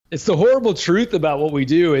It's the horrible truth about what we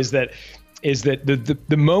do is that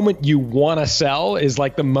the moment you want to sell is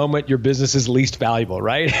like the moment your business is least valuable,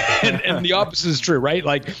 right? And the opposite is true, right?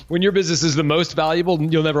 Like when your business is the most valuable,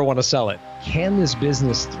 you'll never want to sell it. Can this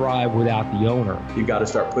business thrive without the owner? You got to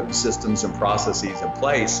start putting systems and processes in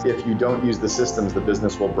place. If you don't use the systems, the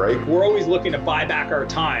business will break. We're always looking to buy back our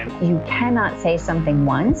time. You cannot say something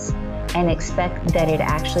once and expect that it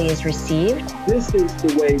actually is received. This is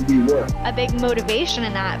the way we work. A big motivation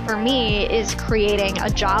in that for me is creating a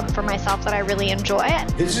job for myself that I really enjoy.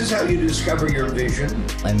 This is how you discover your vision.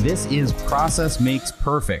 And this is Process Makes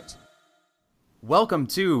Perfect. Welcome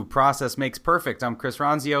to Process Makes Perfect. I'm Chris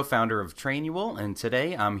Ronzio, founder of Trainual, and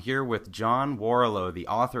today I'm here with John Warrillow, the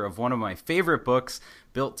author of one of my favorite books,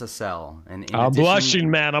 Built to Sell. And I'm blushing,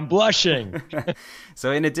 man. I'm blushing.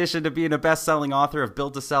 So in addition to being a best-selling author of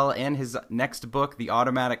Built to Sell and his next book, The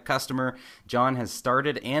Automatic Customer, John has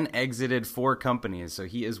started and exited 4 companies. So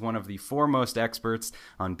he is one of the foremost experts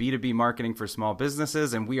on B2B marketing for small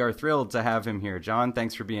businesses, and we are thrilled to have him here. John,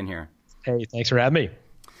 thanks for being here. Hey, thanks for having me.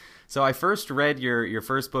 So I first read your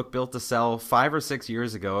first book, Built to Sell, 5 or 6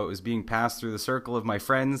 years ago. It was being passed through the circle of my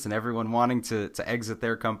friends and everyone wanting to exit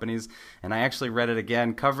their companies. And I actually read it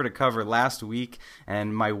again, cover to cover, last week.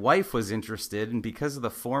 And my wife was interested. And because of the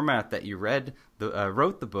format that you wrote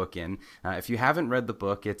the book in, if you haven't read the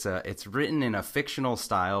book, it's written in a fictional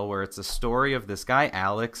style where it's a story of this guy,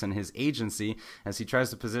 Alex, and his agency as he tries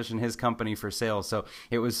to position his company for sale. So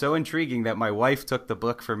it was so intriguing that my wife took the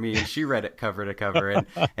book from me and she read it cover to cover.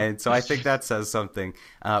 And so I think that says something.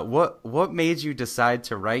 What made you decide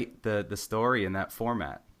to write the story in that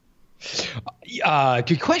format?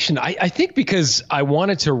 Good question. I think because I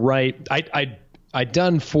wanted to write, I'd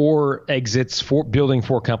done 4 exits, building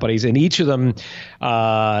 4 companies, and each of them,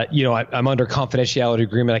 I'm under confidentiality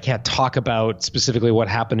agreement. I can't talk about specifically what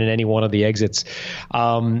happened in any one of the exits.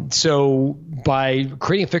 So by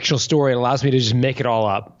creating a fictional story, it allows me to just make it all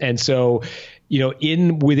up. And so,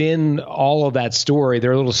 within all of that story,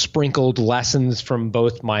 there are little sprinkled lessons from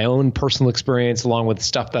both my own personal experience along with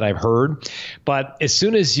stuff that I've heard. But as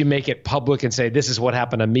soon as you make it public and say, this is what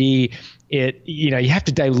happened to me, you have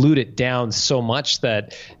to dilute it down so much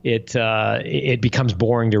that it becomes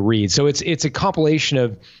boring to read. So it's a compilation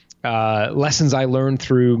of lessons I learned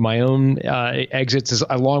through my own exits,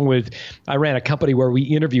 along with, I ran a company where we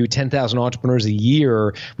interviewed 10,000 entrepreneurs a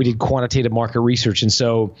year. We did quantitative market research. And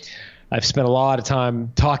so I've spent a lot of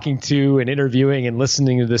time talking to and interviewing and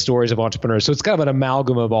listening to the stories of entrepreneurs. So it's kind of an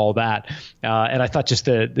amalgam of all that. And I thought just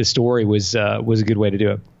the story was a good way to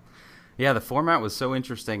do it. Yeah, the format was so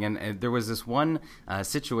interesting. And there was this one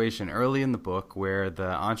situation early in the book where the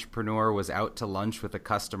entrepreneur was out to lunch with a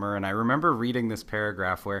customer. And I remember reading this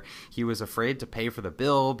paragraph where he was afraid to pay for the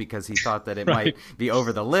bill because he thought that it might be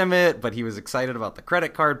over the limit, but he was excited about the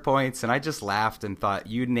credit card points. And I just laughed and thought,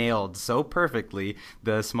 you nailed so perfectly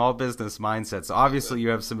the small business mindset. So obviously you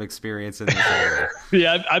have some experience in this area.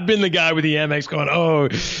 Yeah, I've been the guy with the Amex going, oh,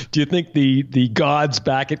 do you think the gods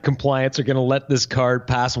back at compliance are going to let this card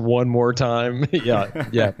pass one more time?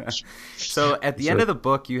 Yeah. So at the end of the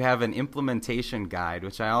book, you have an implementation guide,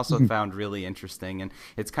 which I also found really interesting. And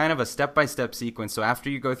it's kind of a step-by-step sequence. So after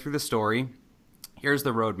you go through the story, here's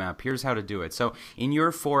the roadmap. Here's how to do it. So in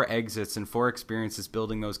your 4 exits and 4 experiences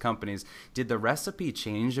building those companies, did the recipe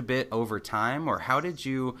change a bit over time? Or how did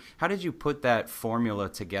you put that formula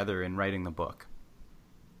together in writing the book?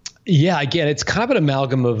 Yeah, again, it's kind of an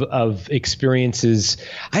amalgam of experiences.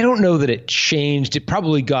 I don't know that it changed. It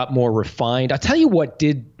probably got more refined. I'll tell you what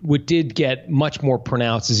did get much more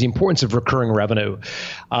pronounced is the importance of recurring revenue.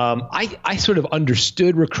 I sort of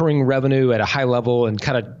understood recurring revenue at a high level and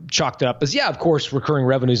kind of chalked it up as, yeah, of course, recurring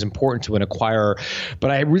revenue is important to an acquirer,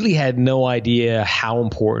 but I really had no idea how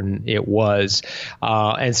important it was.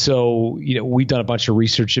 And so, we've done a bunch of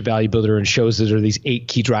research at Value Builder and shows that there are these 8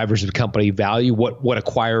 key drivers of company value, what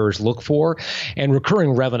acquirers look for. And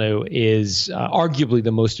recurring revenue is arguably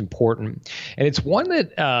the most important. And it's one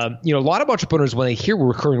that, a lot of entrepreneurs, when they hear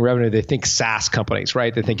recurring revenue, they think SaaS companies,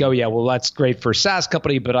 right? They think, oh yeah, well, that's great for a SaaS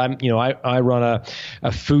company, but I run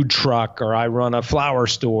a food truck or I run a flower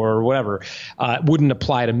store or whatever. Wouldn't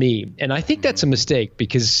apply to me. And I think that's a mistake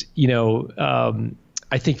because,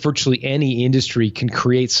 I think virtually any industry can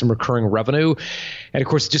create some recurring revenue. And of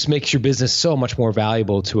course, it just makes your business so much more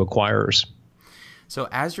valuable to acquirers. So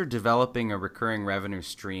as you're developing a recurring revenue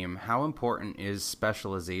stream, how important is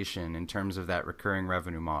specialization in terms of that recurring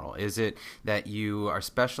revenue model? Is it that you are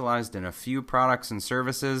specialized in a few products and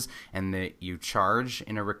services and that you charge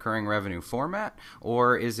in a recurring revenue format?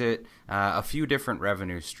 Or is it a few different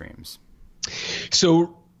revenue streams?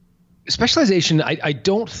 So specialization, I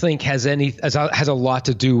don't think has a lot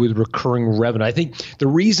to do with recurring revenue. I think the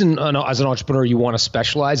reason as an entrepreneur you want to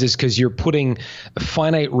specialize is because you're putting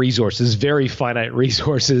finite resources, very finite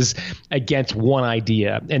resources, against one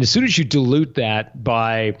idea. And as soon as you dilute that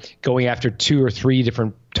by going after 2 or 3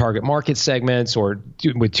 different target market segments or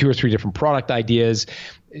with 2 or 3 different product ideas,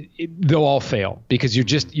 they'll all fail because you're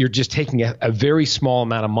just taking a very small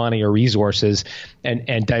amount of money or resources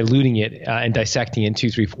and diluting it and dissecting it in 2,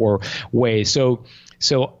 3, 4 ways. So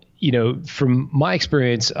from my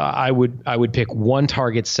experience, I would pick one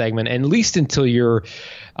target segment, and at least until you're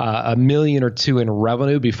 $1 million or $2 million in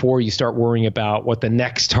revenue before you start worrying about what the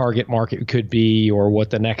next target market could be or what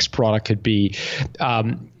the next product could be.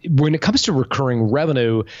 When it comes to recurring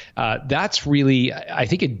revenue, that's really, I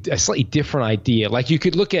think, a slightly different idea. Like you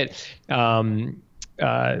could look at something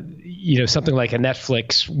like a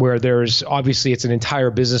Netflix, where there's obviously it's an entire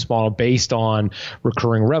business model based on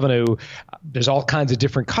recurring revenue. There's all kinds of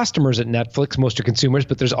different customers at Netflix. Most are consumers,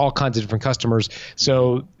 but there's all kinds of different customers.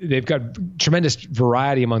 So they've got tremendous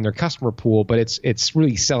variety among their customer pool, but it's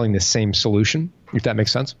really selling the same solution, if that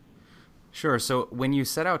makes sense. Sure. So when you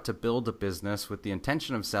set out to build a business with the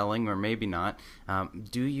intention of selling, or maybe not,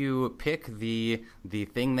 do you pick the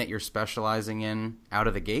thing that you're specializing in out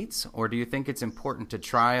of the gates, or do you think it's important to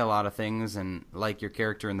try a lot of things and, like your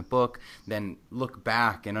character in the book, then look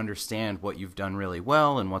back and understand what you've done really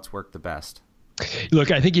well and what's worked the best? Look,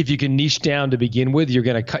 I think if you can niche down to begin with, you're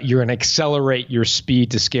going to accelerate your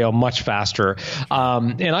speed to scale much faster.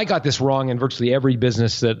 And I got this wrong in virtually every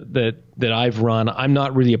business that I've run. I'm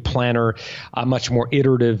not really a planner. I'm much more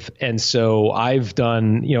iterative, and so I've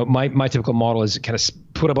done. My typical model is kind of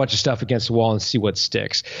put a bunch of stuff against the wall and see what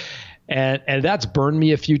sticks. And that's burned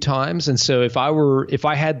me a few times. And so if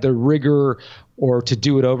I had the rigor or to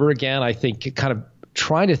do it over again, I think kind of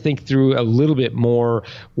trying to think through a little bit more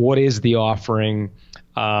what is the offering.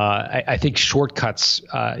 I think shortcuts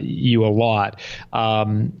you a lot.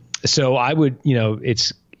 So I would,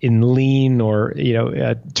 it's in lean or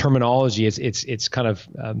terminology. It's kind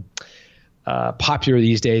of popular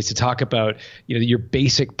these days to talk about your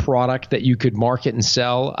basic product that you could market and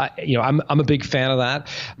sell. I'm a big fan of that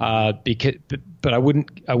but I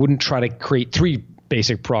wouldn't try to create 3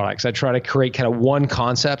 basic products. I try to create kind of one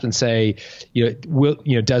concept and say,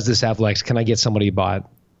 does this have legs? Can I get somebody to buy it?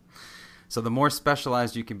 So the more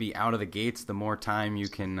specialized you can be out of the gates, the more time you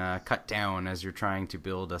can cut down as you're trying to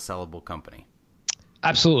build a sellable company.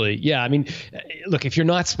 Absolutely. Yeah. I mean, look, if you're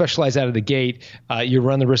not specialized out of the gate, you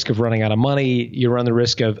run the risk of running out of money. You run the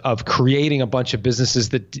risk of creating a bunch of businesses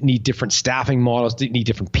that need different staffing models, that need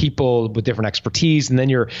different people with different expertise. And then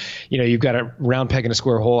you've got a round peg in a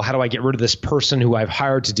square hole. How do I get rid of this person who I've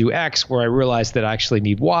hired to do X where I realize that I actually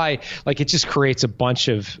need Y? Like, it just creates a bunch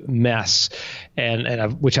of mess,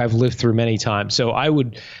 which I've lived through many times. So I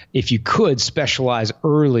would, if you could, specialize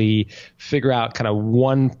early, figure out kind of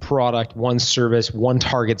one product, one service, one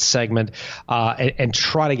target segment, and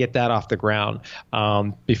try to get that off the ground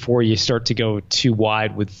before you start to go too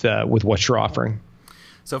wide with what you're offering.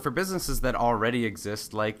 So for businesses that already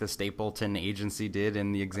exist, like the Stapleton agency did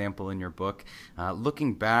in the example in your book,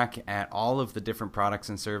 looking back at all of the different products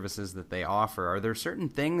and services that they offer, are there certain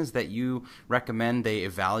things that you recommend they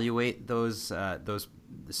evaluate those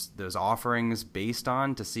offerings based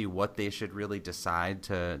on to see what they should really decide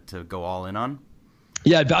to go all in on?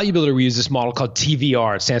 Yeah, at Valuability, we use this model called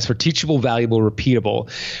TVR. It stands for Teachable, Valuable, Repeatable.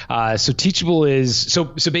 So teachable is so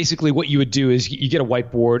basically what you would do is you get a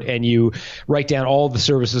whiteboard and you write down all the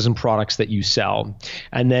services and products that you sell,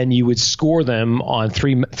 and then you would score them on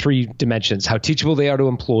three dimensions: how teachable they are to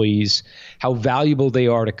employees, how valuable they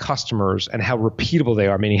are to customers, and how repeatable they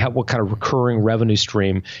are, meaning what kind of recurring revenue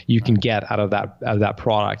stream you can get out of that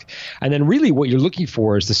product. And then really what you're looking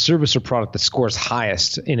for is the service or product that scores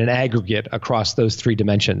highest in an aggregate across those 3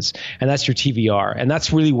 dimensions, and that's your TVR, and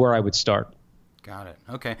that's really where I would start. Got it.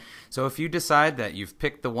 Okay. So if you decide that you've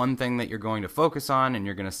picked the one thing that you're going to focus on and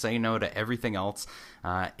you're going to say no to everything else,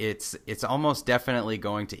 it's almost definitely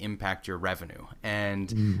going to impact your revenue.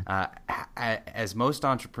 And as most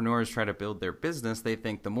entrepreneurs try to build their business, they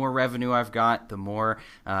think the more revenue I've got, the more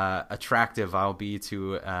attractive I'll be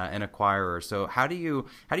to an acquirer. So how do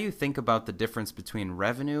you think about the difference between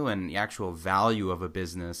revenue and the actual value of a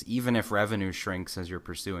business, even if revenue shrinks as you're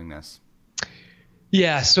pursuing this?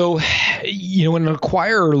 Yeah. So, when an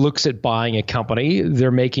acquirer looks at buying a company, they're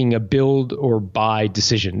making a build or buy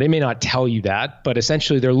decision. They may not tell you that, but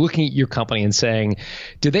essentially they're looking at your company and saying,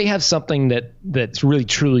 do they have something that's really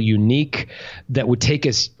truly unique that would take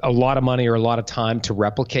us a lot of money or a lot of time to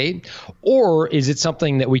replicate? Or is it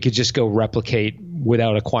something that we could just go replicate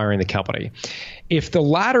without acquiring the company. If the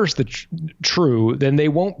latter's true, then they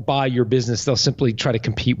won't buy your business. They'll simply try to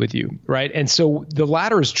compete with you, right? And so the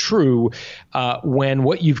latter is true when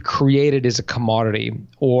what you've created is a commodity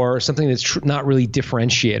or something that's not really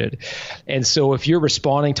differentiated. And so if you're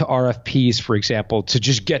responding to RFPs, for example, to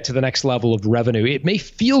just get to the next level of revenue, it may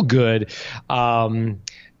feel good,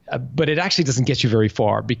 but it actually doesn't get you very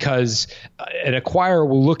far, because an acquirer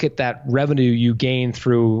will look at that revenue you gain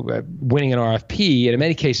through winning an RFP, and in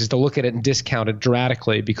many cases they'll look at it and discount it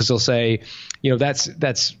dramatically, because they'll say,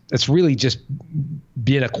 that's really just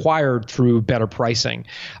being acquired through better pricing.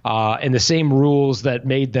 And the same rules that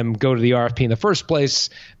made them go to the RFP in the first place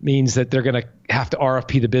means that they're going to have to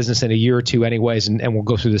RFP the business in a year or two anyways, and we'll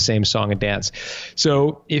go through the same song and dance.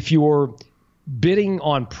 So if you're bidding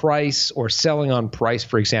on price or selling on price,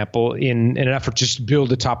 for example, in an effort to just build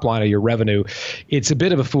the top line of your revenue, it's a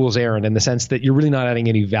bit of a fool's errand in the sense that you're really not adding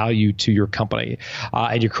any value to your company,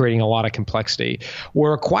 and you're creating a lot of complexity.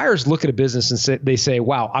 Where acquirers look at a business and they say,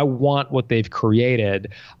 wow, I want what they've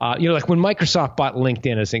created. Like when Microsoft bought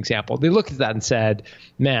LinkedIn as an example, they looked at that and said,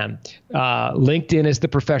 man, LinkedIn is the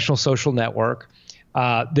professional social network.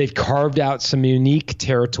 They've carved out some unique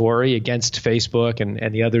territory against Facebook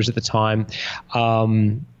and the others at the time.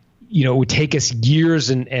 It would take us years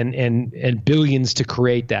and billions to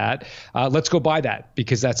create that. Let's go buy that,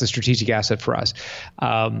 because that's a strategic asset for us.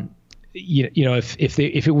 If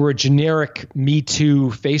it were a generic Me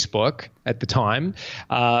Too Facebook at the time,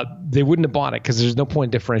 they wouldn't have bought it, because there's no point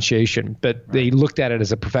in differentiation. But they looked at it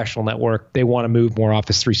as a professional network. They want to move more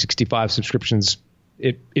Office 365 subscriptions.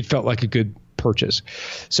 It felt like a good purchase.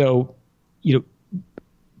 So,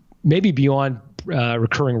 maybe beyond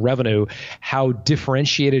recurring revenue, how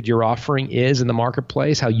differentiated your offering is in the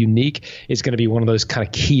marketplace, how unique, is going to be one of those kind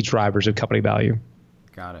of key drivers of company value.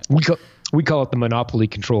 Got it. We call it the monopoly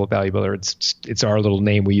control of value, Builder. It's our little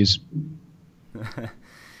name we use.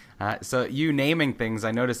 So you naming things,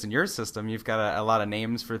 I noticed in your system, you've got a lot of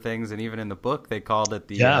names for things, and even in the book, they called it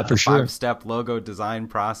the 5-step logo design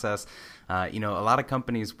process. A lot of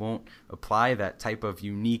companies won't apply that type of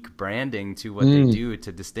unique branding to what they do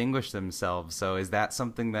to distinguish themselves. So is that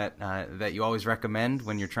something that you always recommend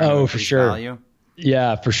when you're trying to increase value?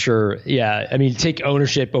 Yeah, for sure. Yeah. I mean, take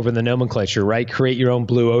ownership over the nomenclature, right? Create your own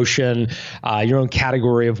blue ocean, your own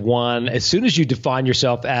category of one. As soon as you define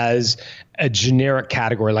yourself as a generic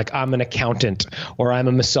category, like I'm an accountant or I'm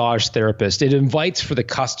a massage therapist, it invites for the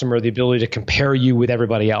customer the ability to compare you with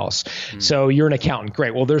everybody else. So you're an accountant.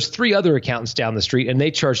 Great. Well, there's 3 other accountants down the street and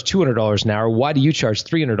they charge $200 an hour. Why do you charge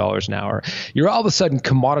 $300 an hour? You're all of a sudden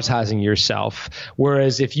commoditizing yourself.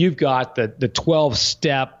 Whereas if you've got the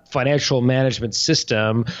 12-step financial management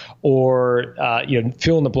system, or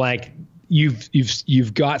fill in the blank,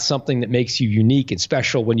 you've got something that makes you unique and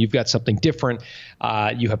special. When you've got something different,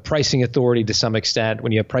 you have pricing authority to some extent.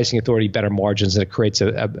 When you have pricing authority, better margins, and it creates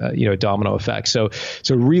a domino effect. So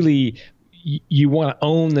really, you want to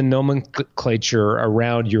own the nomenclature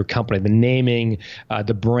around your company, the naming,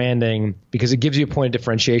 the branding, because it gives you a point of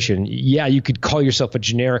differentiation. Yeah, you could call yourself a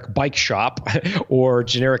generic bike shop or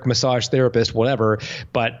generic massage therapist, whatever,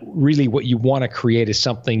 but really what you want to create is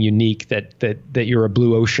something unique that you're a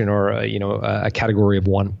blue ocean or a category of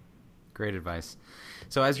one. Great advice.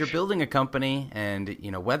 So as you're building a company, and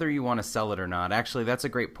whether you want to sell it or not, actually that's a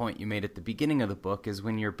great point you made at the beginning of the book, is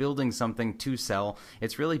when you're building something to sell,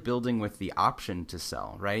 it's really building with the option to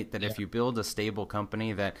sell, right? That if you build a stable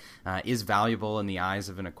company that is valuable in the eyes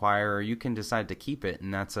of an acquirer, you can decide to keep it,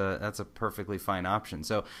 and that's a perfectly fine option.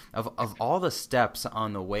 So of all the steps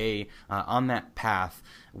on the way on that path,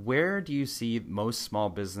 where do you see most small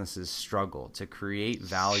businesses struggle to create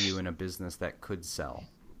value in a business that could sell?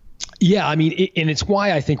 Yeah, I mean, and it's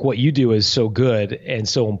why I think what you do is so good and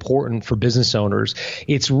so important for business owners.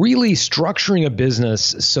 It's really structuring a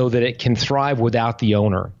business so that it can thrive without the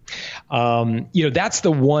owner. That's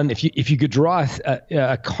the one. If you could draw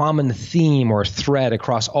a common theme or thread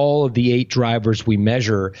across all of the 8 drivers we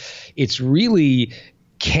measure, it's really,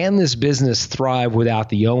 can this business thrive without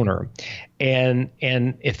the owner? And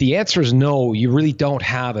if the answer is no, you really don't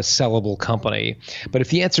have a sellable company. But if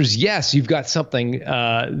the answer is yes, you've got something,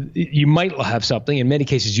 you might have something. In many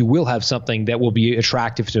cases, you will have something that will be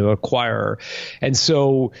attractive to an acquirer. And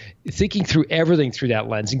so thinking through everything through that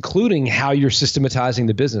lens, including how you're systematizing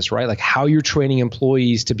the business, right? Like how you're training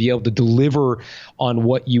employees to be able to deliver on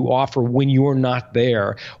what you offer when you're not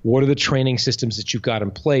there. What are the training systems that you've got in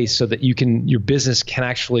place so that your business can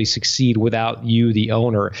actually succeed without you, the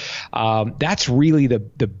owner? That's really the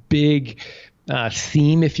big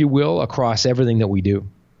theme, if you will, across everything that we do.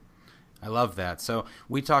 I love that. So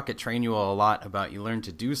we talk at Trainual a lot about you learn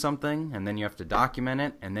to do something, and then you have to document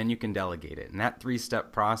it, and then you can delegate it. And that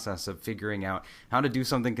 3-step process of figuring out how to do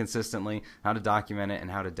something consistently, how to document it,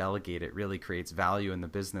 and how to delegate it really creates value in the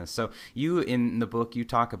business. So you, in the book, you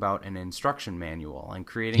talk about an instruction manual and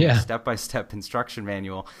creating a step-by-step instruction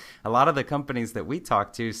manual. A lot of the companies that we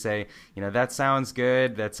talk to say, that sounds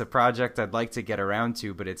good. That's a project I'd like to get around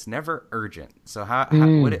to, but it's never urgent. So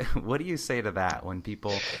what do you say to that when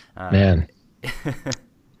people... Man.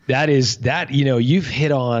 You've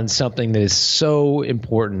hit on something that is so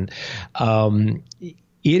important. It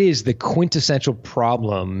is the quintessential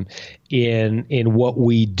problem in what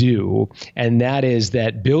we do, and that is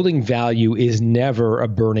that building value is never a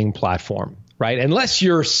burning platform. Right? Unless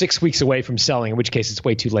you're 6 weeks away from selling, in which case it's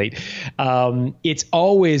way too late. It's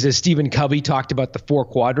always, as Stephen Covey talked about the 4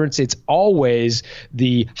 quadrants, it's always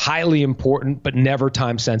the highly important but never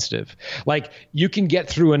time sensitive. Like you can get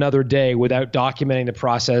through another day without documenting the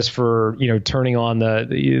process for turning on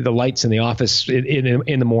the lights in the office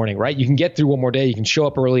in the morning. Right? You can get through one more day. You can show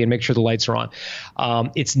up early and make sure the lights are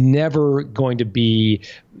on. It's never going to be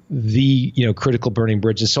the critical burning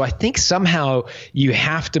bridges. So I think somehow you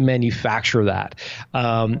have to manufacture that.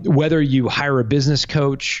 Whether you hire a business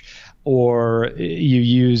coach or you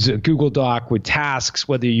use a Google Doc with tasks,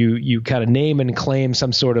 whether you kind of name and claim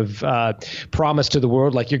some sort of promise to the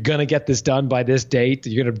world, like you're going to get this done by this date,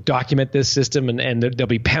 you're going to document this system and there'll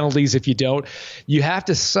be penalties if you don't. You have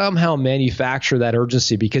to somehow manufacture that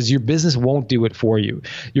urgency because your business won't do it for you.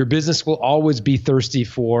 Your business will always be thirsty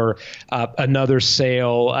for another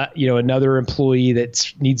sale, another employee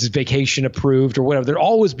that needs vacation approved or whatever. There'll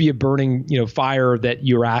always be a burning fire that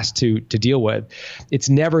you're asked to deal with. It's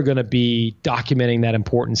never going to be documenting that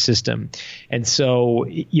important system. And so,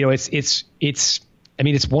 it's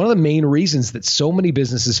one of the main reasons that so many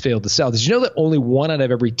businesses fail to sell. Did you know that only 1 out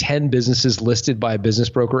of every 10 businesses listed by a business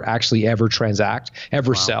broker actually ever transact,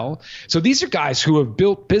 sell? So these are guys who have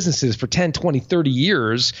built businesses for 10, 20, 30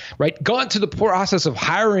 years, right? Gone through the process of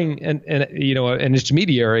hiring an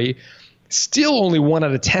intermediary. Still only 1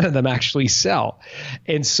 out of 10 of them actually sell.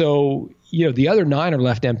 And so, the other 9 are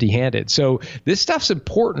left empty-handed. So this stuff's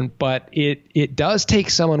important, but it does take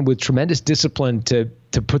someone with tremendous discipline to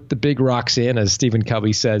put the big rocks in, as Stephen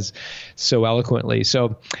Covey says so eloquently.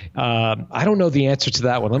 So I don't know the answer to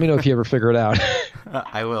that one. Let me know if you ever figure it out.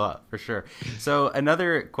 I will, for sure. So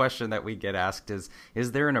another question that we get asked is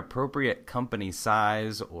there an appropriate company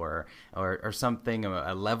size or something,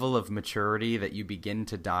 a level of maturity that you begin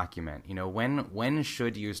to document? When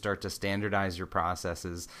should you start to standardize your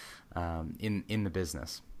processes in the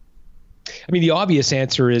busin's? I mean, the obvious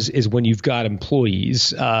answer is when you've got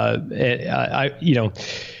employees.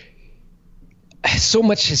 So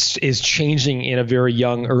much is changing in a very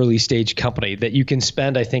young, early stage company that you can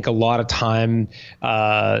spend, I think, a lot of time,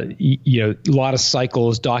 a lot of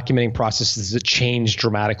cycles documenting processes that change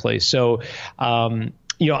dramatically. So,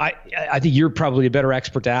 I think you're probably a better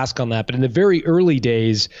expert to ask on that. But in the very early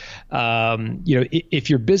days, if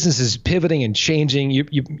your business is pivoting and changing,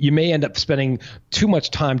 you may end up spending too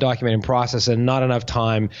much time documenting process and not enough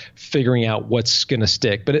time figuring out what's going to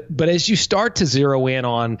stick. But as you start to zero in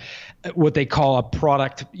on what they call a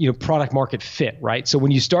product market fit, right? So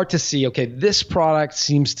when you start to see, okay, this product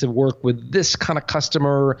seems to work with this kind of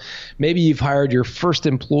customer, maybe you've hired your first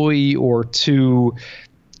employee or two.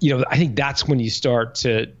 I think that's when you start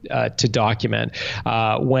to document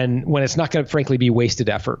when it's not going to frankly be wasted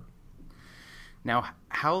effort. Now,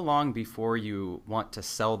 how long before you want to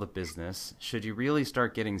sell the business should you really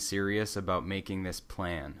start getting serious about making this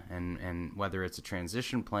plan, and whether it's a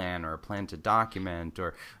transition plan or a plan to document,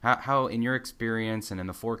 or how in your experience and in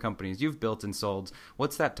the 4 companies you've built and sold,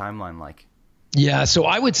 what's that timeline like? Yeah, so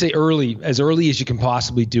I would say as early as you can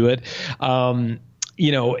possibly do it.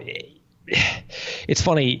 It's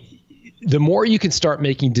funny. The more you can start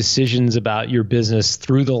making decisions about your business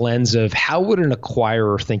through the lens of how would an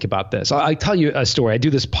acquirer think about this? I tell you a story. I do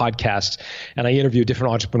this podcast and I interview a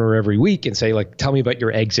different entrepreneur every week and say, tell me about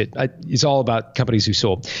your exit. It's all about companies who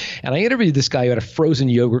sold. And I interviewed this guy who had a frozen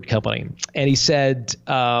yogurt company. And he said,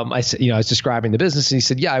 I was describing the business and he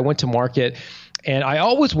said, yeah, I went to market. And I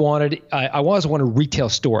always wanted retail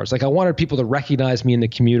stores. I wanted people to recognize me in the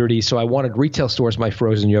community. So I wanted retail stores, my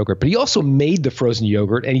frozen yogurt. But he also made the frozen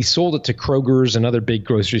yogurt and he sold it to Kroger's and other big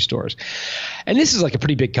grocery stores. And this is a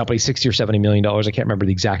pretty big company, $60 or $70 million. I can't remember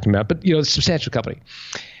the exact amount, but it's a substantial company.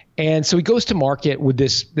 And so he goes to market with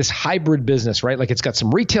this hybrid business, right? It's got some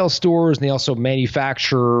retail stores and they also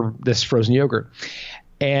manufacture this frozen yogurt.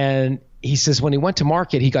 And he says when he went to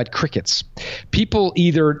market, he got crickets. People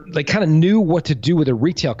either kind of knew what to do with a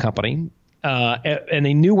retail company and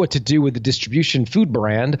they knew what to do with the distribution food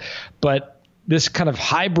brand, but this kind of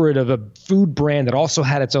hybrid of a food brand that also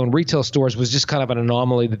had its own retail stores was just kind of an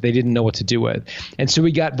anomaly that they didn't know what to do with. And so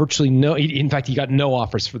he got virtually in fact, he got no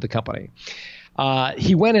offers for the company.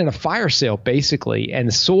 He went in a fire sale basically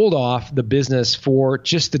and sold off the business for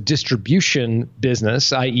just the distribution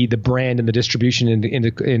business, i.e. the brand and the distribution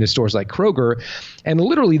into stores like Kroger. And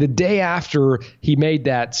literally the day after he made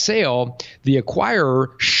that sale, the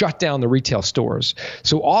acquirer shut down the retail stores.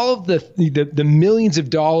 So all of the millions of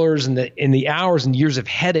dollars and the hours and years of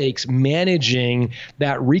headaches managing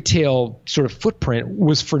that retail sort of footprint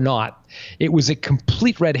was for naught. It was a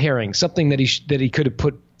complete red herring, something that he could have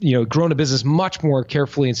put, grown a business much more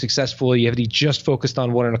carefully and successfully if he just focused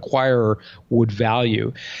on what an acquirer would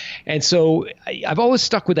value. And so I've always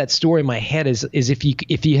stuck with that story in my head is if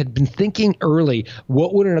he had been thinking early,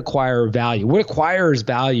 what would an acquirer value? What acquirers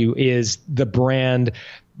value is the brand,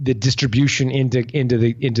 the distribution into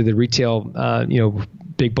the retail,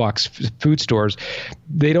 big box food stores.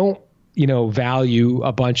 They don't value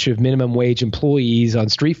a bunch of minimum wage employees on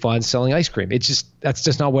street funds selling ice cream. That's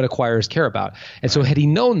just not what acquirers care about. And so had he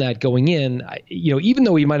known that going in, even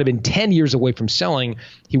though he might have been 10 years away from selling,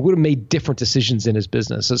 he would have made different decisions in his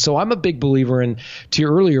business. So I'm a big believer in, to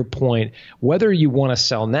your earlier point, whether you want to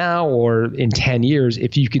sell now or in 10 years,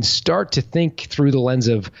 if you can start to think through the lens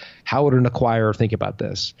of how would an acquirer think about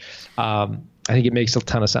this, I think it makes a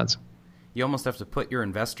ton of sense. You almost have to put your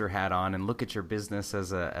investor hat on and look at your business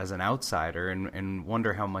as an outsider and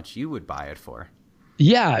wonder how much you would buy it for.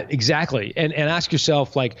 Yeah, exactly. And ask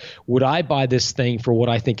yourself, would I buy this thing for what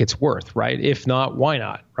I think it's worth, right? If not, why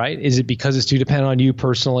not, right? Is it because it's too dependent on you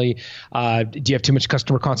personally? Do you have too much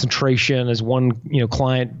customer concentration? Is one,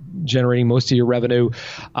 client generating most of your revenue?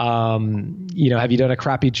 Have you done a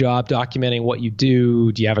crappy job documenting what you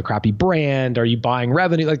do? Do you have a crappy brand? Are you buying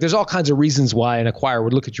revenue? There's all kinds of reasons why an acquirer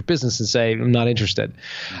would look at your business and say, I'm not interested.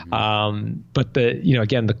 Mm-hmm. But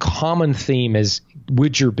the common theme is,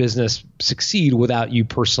 would your business succeed without you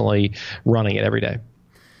personally running it every day?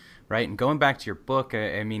 Right. And going back to your book,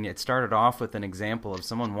 it started off with an example of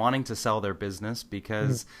someone wanting to sell their business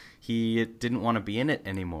because he didn't want to be in it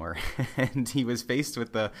anymore. And he was faced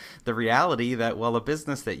with the reality that, a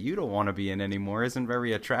business that you don't want to be in anymore isn't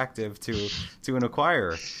very attractive to an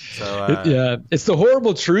acquirer. So it's the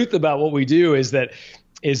horrible truth about what we do is that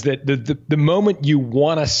the moment you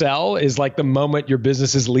want to sell is like the moment your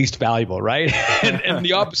business is least valuable, right? and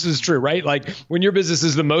the opposite is true, right? Like when your business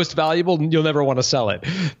is the most valuable, you'll never want to sell it.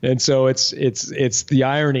 And so it's the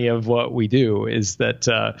irony of what we do is that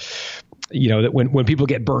that when people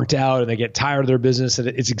get burnt out and they get tired of their business,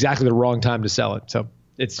 it's exactly the wrong time to sell it. So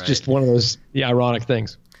it's just one of those ironic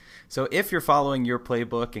things. So if you're following your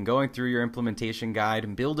playbook and going through your implementation guide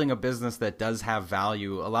and building a business that does have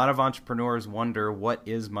value, a lot of entrepreneurs wonder, what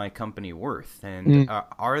is my company worth? And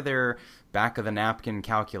are there back of the napkin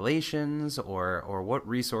calculations or what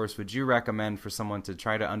resource would you recommend for someone to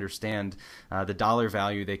try to understand the dollar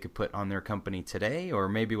value they could put on their company today, or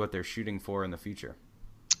maybe what they're shooting for in the future?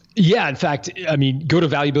 Yeah, in fact, go to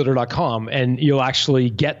valuebuilder.com and you'll actually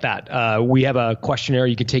get that. We have a questionnaire.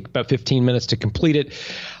 You can take about 15 minutes to complete it,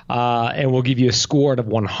 and we'll give you a score out of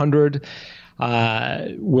 100.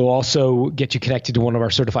 We'll also get you connected to one of our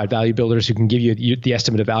certified value builders who can give you the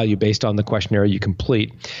estimate of value based on the questionnaire you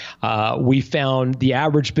complete. We found the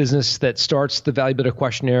average business that starts the Value Builder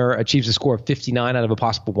questionnaire achieves a score of 59 out of a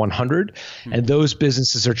possible 100. And those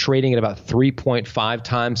businesses are trading at about 3.5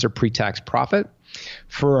 times their pre-tax profit.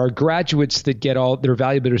 For our graduates that get all their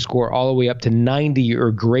Value Builder score all the way up to 90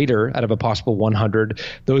 or greater out of a possible 100,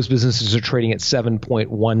 those businesses are trading at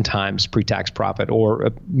 7.1 times pre-tax profit, or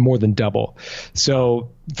more than double.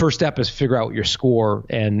 So first step is figure out your score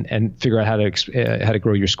and figure out how to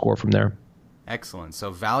grow your score from there. Excellent.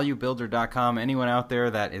 So valuebuilder.com. Anyone out there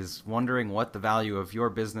that is wondering what the value of your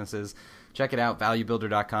business is, check it out,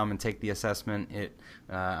 valuebuilder.com, and take the assessment.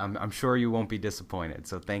 I'm sure you won't be disappointed.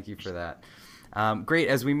 So thank you for that. Great.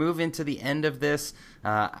 As we move into the end of this,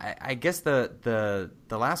 I guess the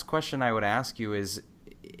last question I would ask you is,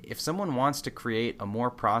 if someone wants to create a more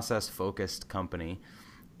process-focused company,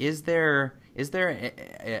 is there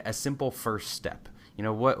a simple first step?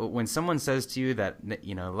 When someone says to you that,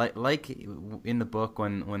 like in the book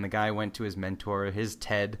when the guy went to his mentor, his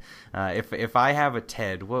TED, if I have a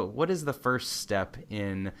TED, what is the first step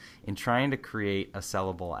in trying to create a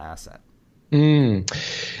sellable asset?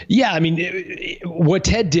 Yeah, what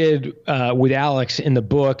Ted did with Alex in the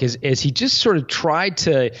book is he just sort of tried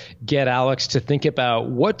to get Alex to think about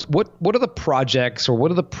what are the projects or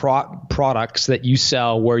what are the products that you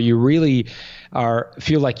sell where you really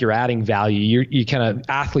feel like you're adding value. You kind of,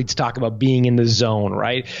 athletes talk about being in the zone,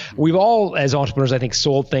 right? We've all, as entrepreneurs, I think,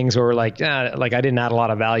 sold things where like I didn't add a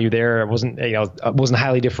lot of value there. It wasn't, it wasn't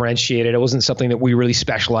highly differentiated. It wasn't something that we really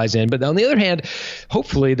specialize in. But on the other hand,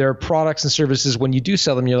 hopefully there are products and services when you do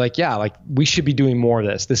sell them, you're like, yeah, like we should be doing more of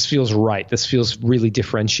this. This feels right. This feels really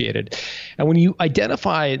differentiated. And when you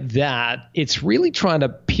identify that, it's really trying to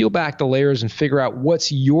peel back the layers and figure out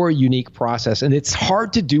what's your unique process. And it's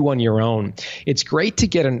hard to do on your own. It's great to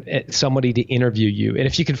get somebody to interview you. And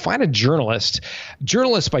if you can find a journalists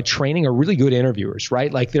by training are really good interviewers,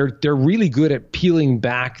 right? Like they're really good at peeling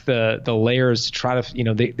back the layers to try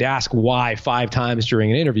to, they ask why 5 times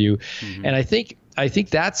during an interview. Mm-hmm. And I think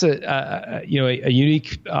that's a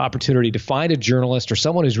unique opportunity to find a journalist or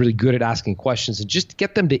someone who's really good at asking questions and just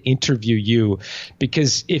get them to interview you.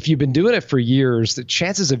 Because if you've been doing it for years, the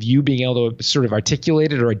chances of you being able to sort of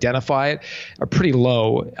articulate it or identify it are pretty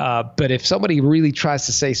low. But if somebody really tries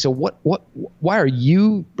to say, so why are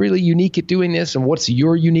you really unique at doing this? And what's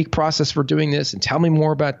your unique process for doing this? And tell me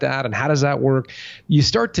more about that. And how does that work? You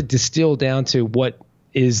start to distill down to what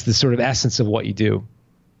is the sort of essence of what you do.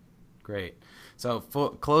 Great. So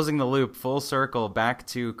closing the loop, full circle back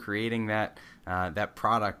to creating that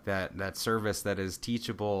product, that service that is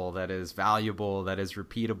teachable, that is valuable, that is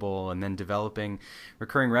repeatable, and then developing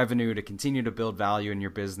recurring revenue to continue to build value in your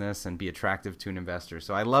business and be attractive to an investor.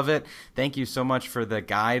 So I love it. Thank you so much for the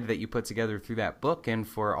guide that you put together through that book and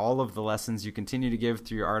for all of the lessons you continue to give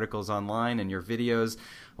through your articles online and your videos.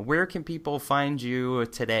 Where can people find you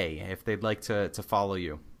today if they'd like to follow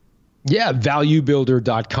you? Yeah,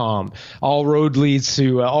 valuebuilder.com. All roads lead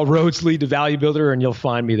to ValueBuilder, and you'll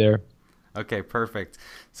find me there. Okay, perfect.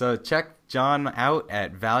 So check John out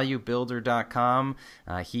at valuebuilder.com.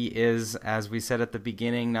 He is, as we said at the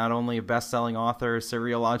beginning, not only a best-selling author,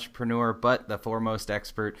 serial entrepreneur, but the foremost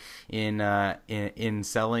expert in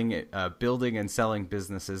selling, building and selling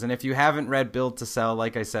businesses. And if you haven't read Build to Sell,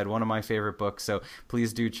 like I said, one of my favorite books, so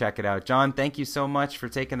please do check it out. John, thank you so much for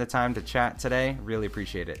taking the time to chat today. Really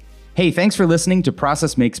appreciate it. Hey, thanks for listening to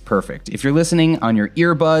Process Makes Perfect. If you're listening on your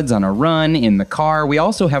earbuds, on a run, in the car, we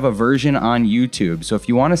also have a version on YouTube. So if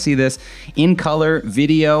you want to see this in color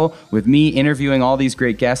video with me interviewing all these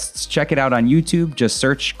great guests, check it out on YouTube. Just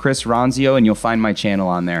search Chris Ronzio and you'll find my channel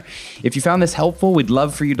on there. If you found this helpful, we'd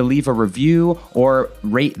love for you to leave a review or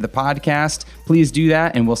rate the podcast. Please do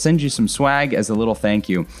that and we'll send you some swag as a little thank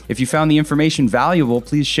you. If you found the information valuable,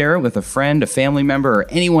 please share it with a friend, a family member, or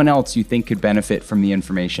anyone else you think could benefit from the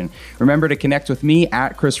information. Remember to connect with me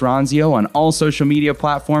at Chris Ronzio on all social media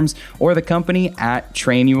platforms or the company at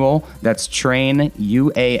Trainual. That's Train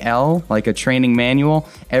UAL, like a training manual,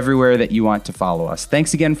 everywhere that you want to follow us.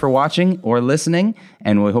 Thanks again for watching or listening,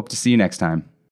 and we hope to see you next time.